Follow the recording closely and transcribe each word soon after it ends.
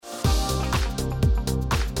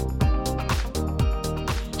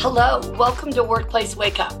Hello, welcome to Workplace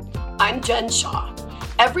Wake Up. I'm Jen Shaw.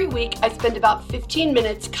 Every week, I spend about 15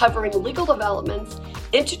 minutes covering legal developments,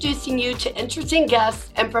 introducing you to interesting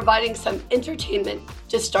guests, and providing some entertainment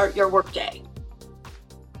to start your workday.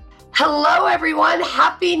 Hello, everyone.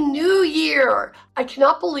 Happy New Year. I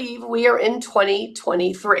cannot believe we are in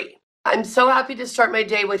 2023. I'm so happy to start my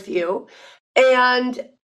day with you. And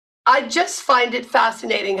I just find it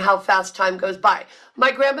fascinating how fast time goes by.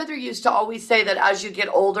 My grandmother used to always say that as you get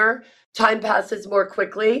older, time passes more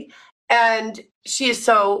quickly. And she is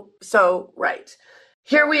so right.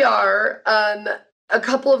 Here we are, a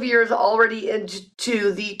couple of years already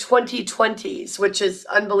into the 2020s, which is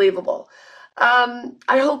unbelievable. I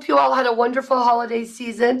hope you all had a wonderful holiday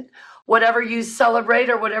season. Whatever you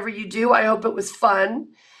celebrate or whatever you do, I hope it was fun.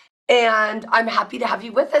 And I'm happy to have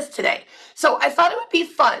you with us today. So I thought it would be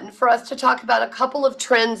fun for us to talk about a couple of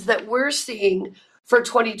trends that we're seeing for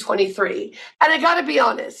 2023. And I got to be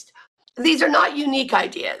honest, these are not unique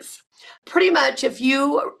ideas. Pretty much if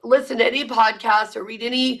you listen to any podcast or read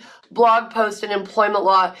any blog post in employment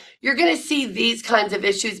law, you're going to see these kinds of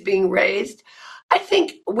issues being raised. I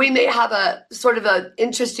think we may have a sort of an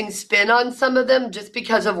interesting spin on some of them just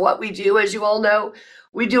because of what we do. As you all know,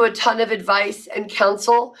 we do a ton of advice and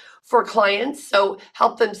counsel for clients, so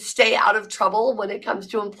help them stay out of trouble when it comes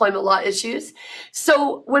to employment law issues.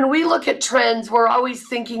 So when we look at trends, we're always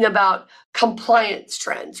thinking about compliance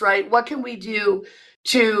trends, right? What can we do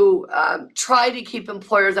to try to keep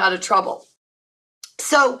employers out of trouble?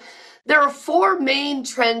 So there are four main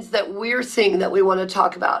trends that we're seeing that we want to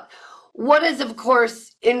talk about. One is, of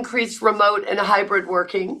course, increased remote and hybrid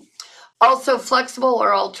working. Also flexible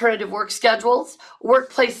or alternative work schedules,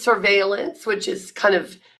 workplace surveillance, which is kind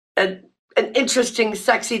of an interesting,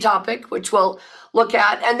 sexy topic, which we'll look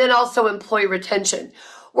at, and then also employee retention.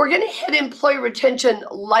 We're going to hit employee retention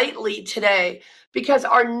lightly today because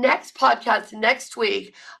our next podcast next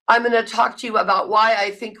week, I'm going to talk to you about why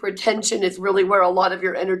I think retention is really where a lot of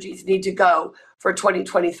your energies need to go for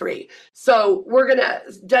 2023. So we're going to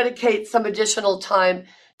dedicate some additional time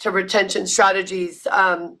to retention strategies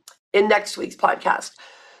in next week's podcast.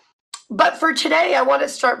 But for today, I want to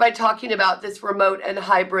start by talking about this remote and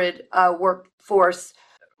hybrid workforce,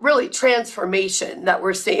 really transformation that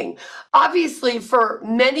we're seeing. Obviously, for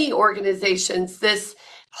many organizations, this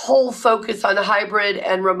whole focus on hybrid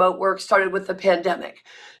and remote work started with the pandemic.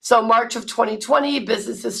 So March of 2020,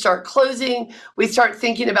 businesses start closing. We start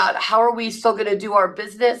thinking about how are we still going to do our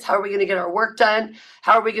business? How are we going to get our work done?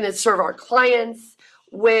 How are we going to serve our clients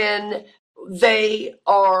when they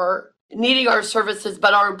are needing our services,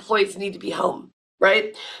 but our employees need to be home,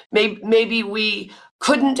 right? Maybe we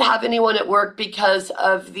couldn't have anyone at work because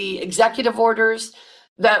of the executive orders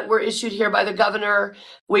that were issued here by the governor.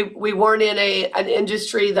 We weren't in an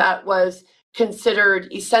industry that was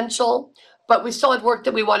considered essential, but we still had work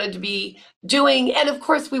that we wanted to be doing. And of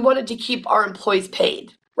course, we wanted to keep our employees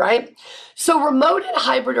paid, right? So remote and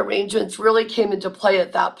hybrid arrangements really came into play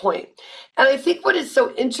at that point. And I think what is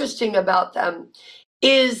so interesting about them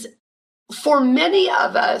is for many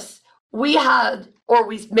of us, we had, or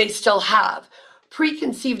we may still have,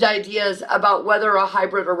 preconceived ideas about whether a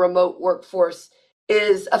hybrid or remote workforce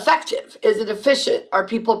is effective. Is it efficient? Are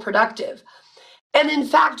people productive? And in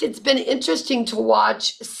fact, it's been interesting to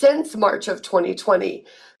watch since March of 2020,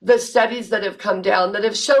 the studies that have come down that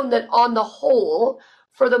have shown that on the whole,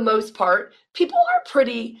 for the most part, people are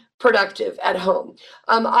pretty productive at home.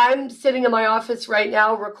 I'm sitting in my office right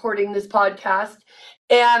now recording this podcast,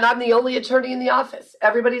 and I'm the only attorney in the office.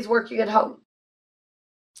 Everybody's working at home.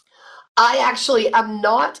 I actually am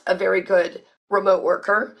not a very good remote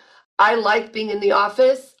worker. I like being in the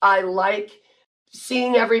office. I like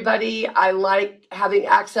seeing everybody. I like having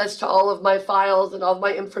access to all of my files and all of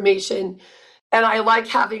my information. And I like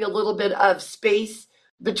having a little bit of space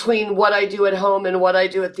between what I do at home and what I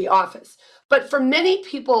do at the office. But for many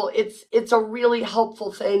people, it's a really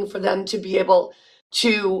helpful thing for them to be able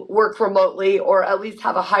to work remotely or at least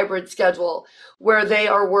have a hybrid schedule where they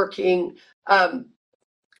are working,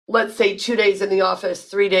 let's say 2 days in the office,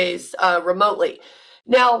 3 days remotely.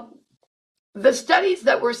 Now, the studies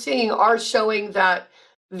that we're seeing are showing that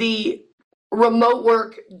the remote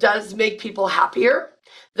work does make people happier.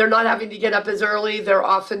 They're not having to get up as early. They're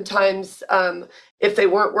oftentimes, if they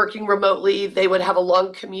weren't working remotely, they would have a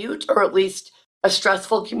long commute or at least a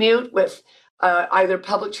stressful commute with either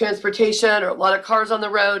public transportation or a lot of cars on the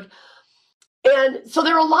road. And so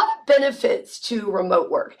there are a lot of benefits to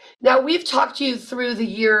remote work. Now, we've talked to you through the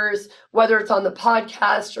years, whether it's on the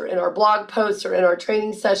podcast or in our blog posts or in our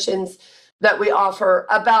training sessions, that we offer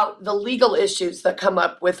about the legal issues that come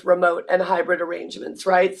up with remote and hybrid arrangements,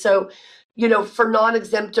 right? So, for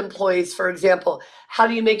non-exempt employees, for example, how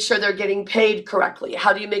do you make sure they're getting paid correctly?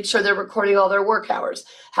 How do you make sure they're recording all their work hours?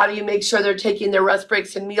 How do you make sure they're taking their rest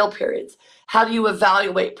breaks and meal periods? How do you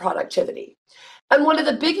evaluate productivity? And one of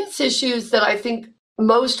the biggest issues that I think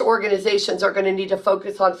most organizations are going to need to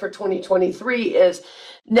focus on for 2023 is,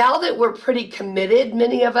 now that we're pretty committed,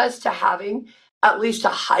 many of us, to having at least a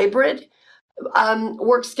hybrid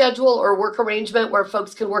work schedule or work arrangement where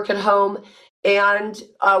folks can work at home and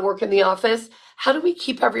work in the office, how do we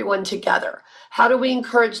keep everyone together? How do we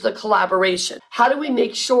encourage the collaboration? How do we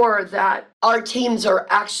make sure that our teams are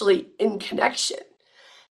actually in connection?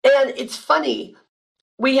 And it's funny,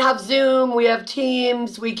 we have Zoom, we have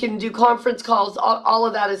Teams, we can do conference calls, all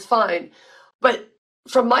of that is fine. But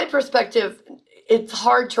from my perspective, it's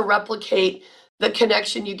hard to replicate the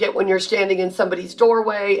connection you get when you're standing in somebody's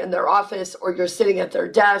doorway in their office, or you're sitting at their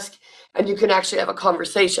desk and you can actually have a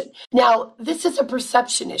conversation. Now, this is a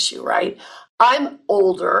perception issue, right? I'm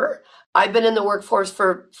older. I've been in the workforce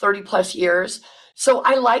for 30 plus years. So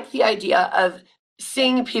I like the idea of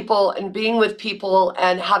seeing people and being with people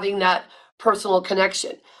and having that personal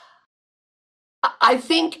connection. I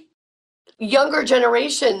think younger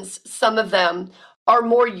generations, some of them, are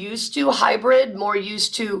more used to hybrid, more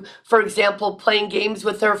used to, for example, playing games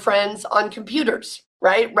with their friends on computers,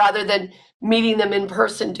 right? Rather than meeting them in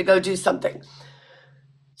person to go do something.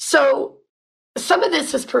 So some of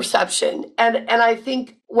this is perception. And I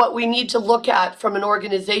think what we need to look at from an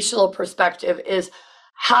organizational perspective is,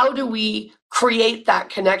 how do we create that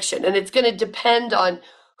connection? And it's going to depend on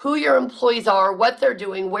who your employees are, what they're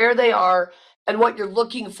doing, where they are, and what you're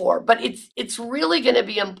looking for. But it's really going to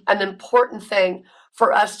be an important thing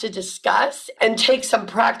for us to discuss and take some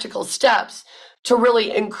practical steps to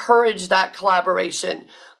really encourage that collaboration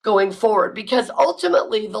going forward. Because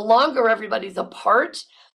ultimately, the longer everybody's apart,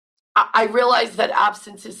 I realize that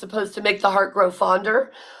absence is supposed to make the heart grow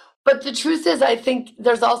fonder. But the truth is, I think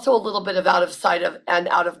there's also a little bit of out of sight and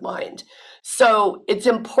out of mind. So it's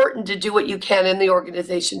important to do what you can in the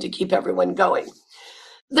organization to keep everyone going.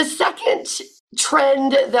 The second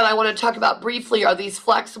trend that I want to talk about briefly are these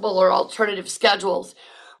flexible or alternative schedules.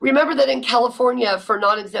 Remember that in California, for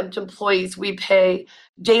non-exempt employees, we pay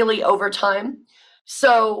daily overtime.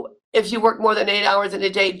 So if you work more than 8 hours in a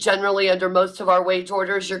day, generally under most of our wage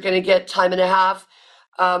orders, you're going to get time and a half.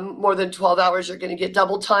 More than 12 hours, you're going to get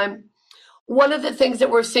double time. One of the things that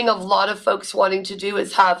we're seeing a lot of folks wanting to do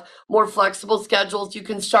is have more flexible schedules. You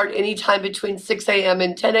can start anytime between 6 a.m.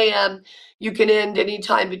 and 10 a.m. You can end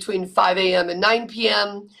anytime between 5 a.m. and 9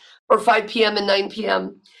 p.m. or 5 p.m. and 9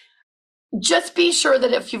 p.m. Just be sure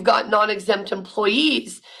that if you've got non-exempt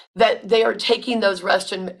employees, that they are taking those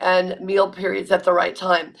rest and meal periods at the right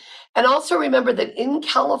time. And also remember that in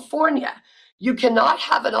California, you cannot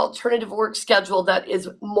have an alternative work schedule that is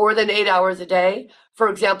more than 8 hours a day, for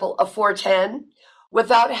example, a 410,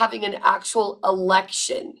 without having an actual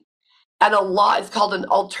election. And a law is called an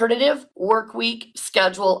alternative work week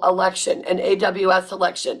schedule election, an AWS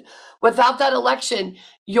election. Without that election,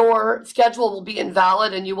 your schedule will be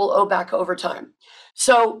invalid and you will owe back overtime.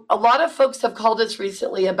 So a lot of folks have called us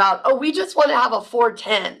recently about, we just want to have a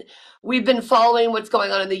 410. We've been following what's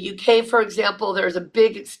going on in the UK, for example. There's a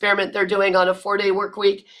big experiment they're doing on a 4-day work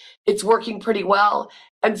week. It's working pretty well.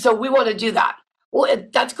 And so we want to do that. Well,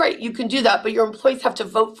 that's great. You can do that, but your employees have to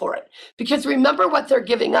vote for it. Because remember what they're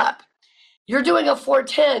giving up. You're doing a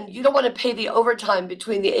 410. You don't want to pay the overtime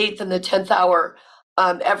between the 8th and the 10th hour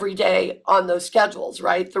every day on those schedules,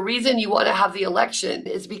 right? The reason you want to have the election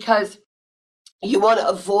is because you want to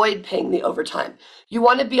avoid paying the overtime. You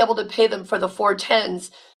want to be able to pay them for the 410s.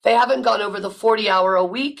 They haven't gone over the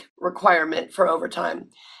 40-hour-a-week requirement for overtime.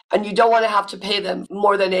 And you don't want to have to pay them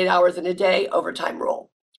more than 8 hours in a day overtime rule.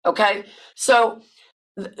 Okay? So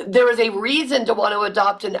there is a reason to want to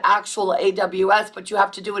adopt an actual AWS, but you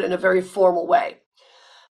have to do it in a very formal way.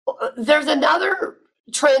 There's another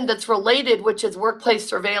trend that's related, which is workplace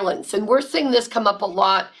surveillance. And we're seeing this come up a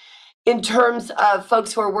lot in terms of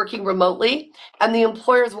folks who are working remotely and the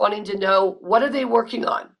employers wanting to know, what are they working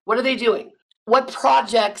on? What are they doing? What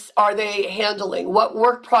projects are they handling? What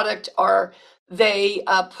work product are they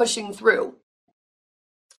pushing through?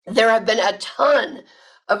 There have been a ton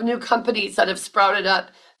of new companies that have sprouted up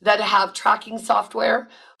that have tracking software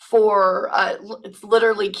for it's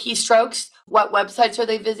literally keystrokes. What websites are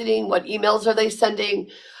they visiting? What emails are they sending?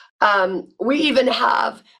 We even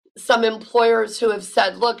have some employers who have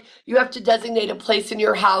said, look, you have to designate a place in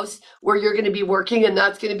your house where you're going to be working, and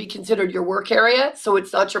that's going to be considered your work area. So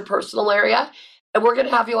it's not your personal area. And we're going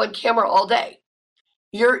to have you on camera all day.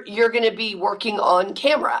 you're going to be working on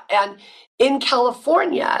camera. And in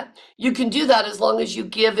California, you can do that as long as you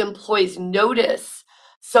give employees notice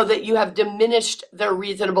so that you have diminished their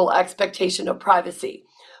reasonable expectation of privacy.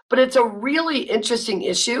 But it's a really interesting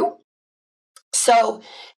issue. So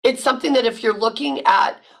it's something that if you're looking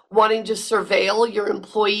at wanting to surveil your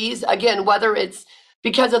employees, again, whether it's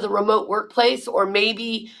because of the remote workplace, or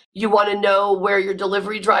maybe you want to know where your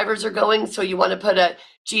delivery drivers are going, so you want to put a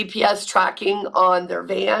GPS tracking on their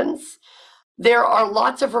vans. There are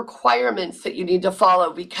lots of requirements that you need to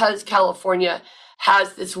follow because California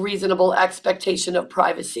has this reasonable expectation of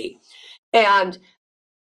privacy. And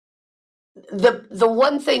the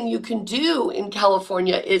one thing you can do in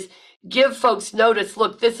California is give folks notice,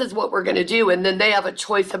 look, this is what we're going to do, and then they have a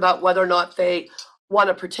choice about whether or not they want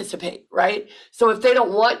to participate, right? So if they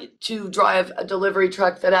don't want to drive a delivery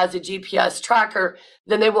truck that has a GPS tracker,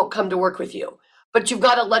 then they won't come to work with you. But you've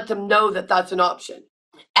got to let them know that that's an option.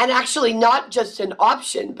 And actually not just an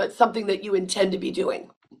option, but something that you intend to be doing.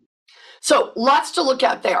 So lots to look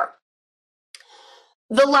at there.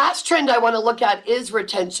 The last trend I want to look at is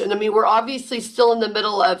retention. I mean, we're obviously still in the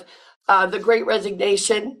middle of the Great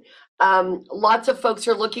Resignation. Lots of folks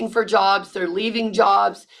are looking for jobs. They're leaving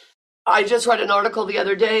jobs. I just read an article the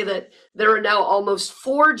other day that there are now almost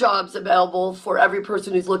 4 jobs available for every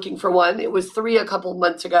person who's looking for one. It was 3 a couple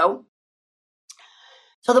months ago.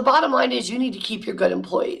 So the bottom line is you need to keep your good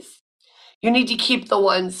employees. You need to keep the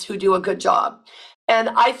ones who do a good job. And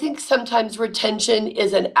I think sometimes retention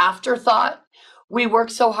is an afterthought. We work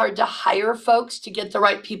so hard to hire folks to get the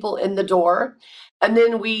right people in the door. And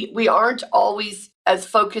then we aren't always as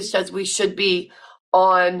focused as we should be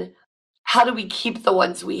on how do we keep the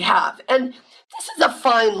ones we have? And this is a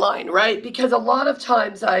fine line, right? Because a lot of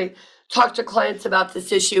times I talk to clients about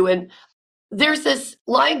this issue, and there's this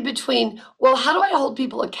line between, well, how do I hold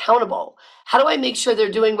people accountable? How do I make sure they're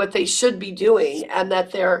doing what they should be doing and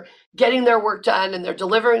that they're getting their work done and they're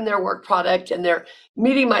delivering their work product and they're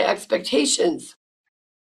meeting my expectations?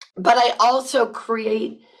 But I also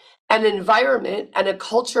create an environment and a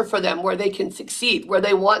culture for them where they can succeed, where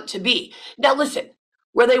they want to be. Now, listen,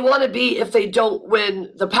 where they want to be if they don't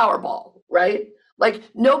win the Powerball, right? Like,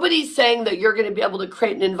 nobody's saying that you're going to be able to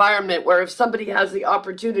create an environment where if somebody has the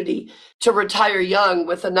opportunity to retire young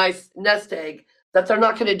with a nice nest egg, that they're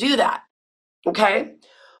not going to do that, okay?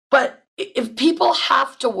 But if people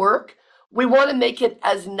have to work, we want to make it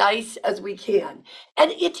as nice as we can.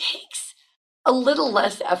 And it takes a little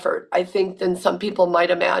less effort, I think, than some people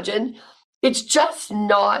might imagine. It's just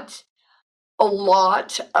not a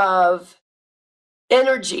lot of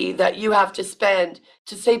energy that you have to spend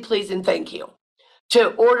to say please and thank you,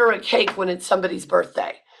 to order a cake when it's somebody's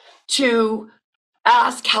birthday, to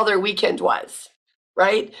ask how their weekend was,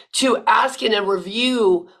 right? To ask in a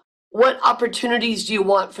review, what opportunities do you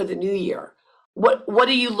want for the new year? What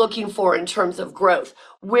are you looking for in terms of growth?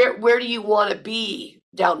 Where do you want to be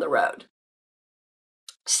down the road?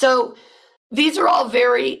 So these are all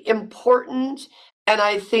very important and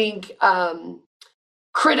I think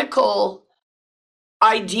critical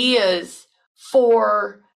ideas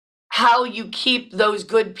for how you keep those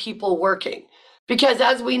good people working. Because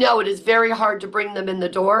as we know, it is very hard to bring them in the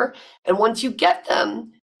door. And once you get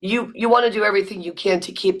them, you want to do everything you can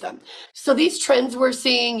to keep them. So these trends we're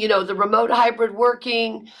seeing, the remote hybrid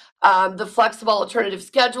working, the flexible alternative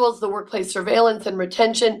schedules, the workplace surveillance and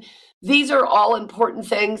retention, these are all important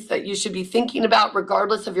things that you should be thinking about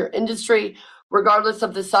regardless of your industry, regardless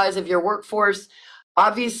of the size of your workforce.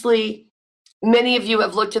 Obviously, many of you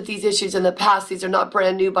have looked at these issues in the past. These are not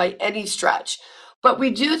brand new by any stretch. But we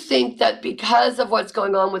do think that because of what's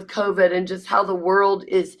going on with COVID and just how the world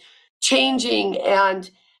is changing and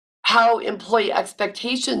how employee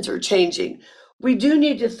expectations are changing, we do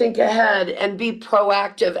need to think ahead and be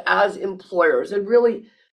proactive as employers and really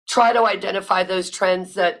try to identify those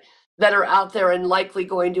trends that are out there and likely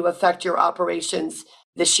going to affect your operations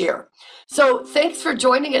this year. So thanks for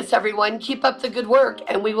joining us, everyone. Keep up the good work,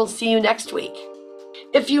 and we will see you next week.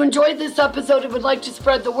 If you enjoyed this episode and would like to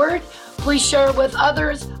spread the word, please share it with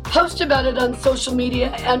others, post about it on social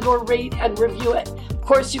media, and/or rate and review it. Of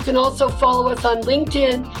course, you can also follow us on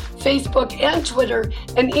LinkedIn, Facebook, and Twitter,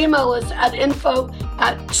 and email us at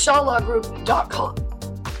info@shalawgroup.com.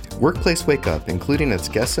 Workplace Wake Up, including its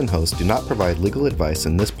guests and hosts, do not provide legal advice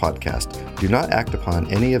in this podcast. Do not act upon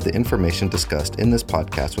any of the information discussed in this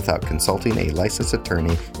podcast without consulting a licensed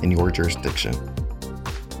attorney in your jurisdiction.